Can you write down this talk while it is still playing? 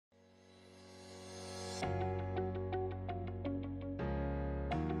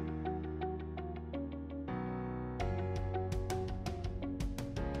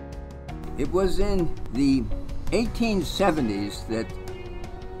It was in the 1870s that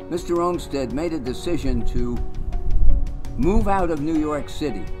Mr. Olmsted made a decision to move out of New York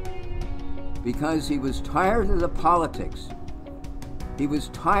City because he was tired of the politics. He was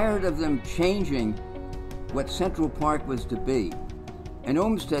tired of them changing what Central Park was to be. And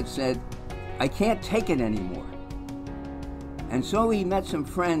Olmsted said, I can't take it anymore. And so he met some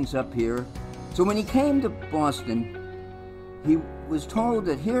friends up here. So when he came to Boston, he was told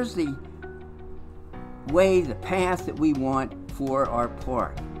that here's the way, the path that we want for our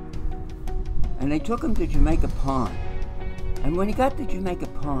park. And they took him to Jamaica Pond. And when he got to Jamaica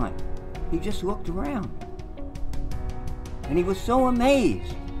Pond, he just looked around. And he was so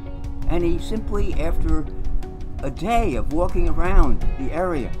amazed. And he simply, after a day of walking around the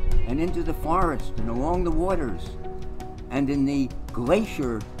area and into the forest and along the waters and in the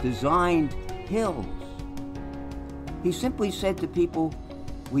glacier-designed hills, he simply said to people,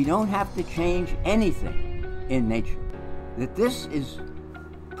 we don't have to change anything in nature, that this is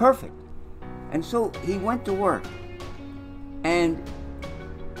perfect. And so he went to work. And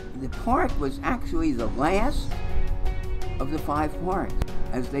the park was actually the last of the 5 parks.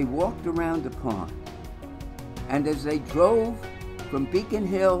 As they walked around the pond, and as they drove from Beacon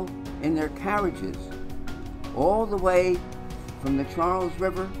Hill in their carriages, all the way from the Charles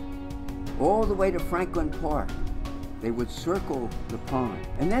River, all the way to Franklin Park, they would circle the pond.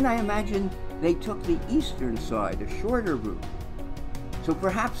 And then I imagine they took the eastern side, a shorter route, so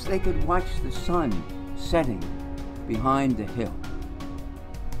perhaps they could watch the sun setting behind the hill.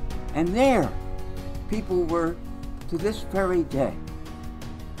 And there, people were, to this very day,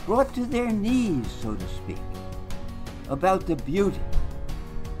 brought to their knees, so to speak, about the beauty,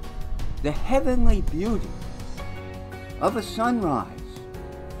 the heavenly beauty of a sunrise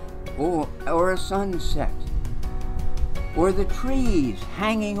or a sunset, or the trees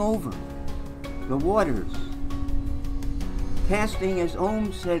hanging over the waters, casting, as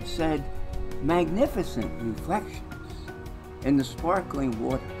Olmsted said, magnificent reflections in the sparkling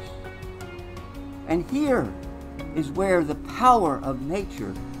waters. And here is where the power of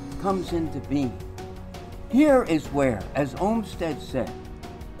nature comes into being. Here is where, as Olmsted said,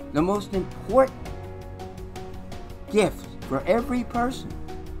 the most important gift for every person,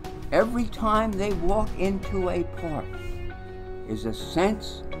 every time they walk into a park, is a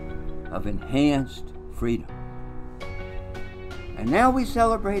sense of enhanced freedom. And now we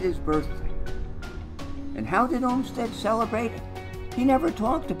celebrate his birthday. And how did Olmsted celebrate it? He never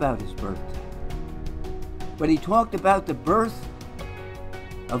talked about his birthday, but he talked about the birth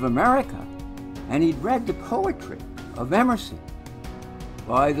of America, and he'd read the poetry of Emerson.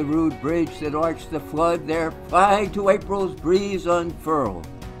 By the rude bridge that arched the flood, their flag to April's breeze unfurled.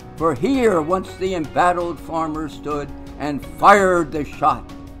 For here once the embattled farmer stood, and fired the shot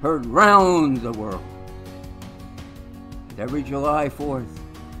heard round the world. And every July 4th,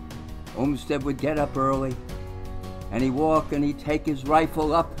 Olmsted would get up early, and he'd walk and he'd take his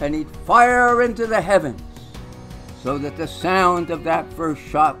rifle up, and he'd fire into the heavens, so that the sound of that first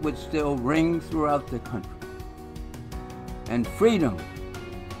shot would still ring throughout the country. And freedom,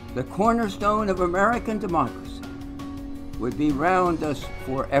 the cornerstone of American democracy, would be round us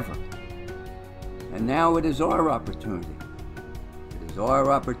forever. And now it is our opportunity. It is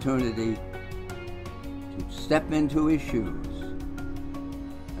our opportunity to step into his shoes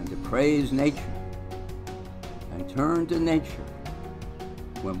and to praise nature and turn to nature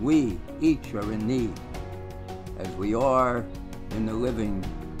when we each are in need, as we are in the living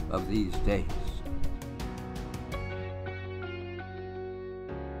of these days.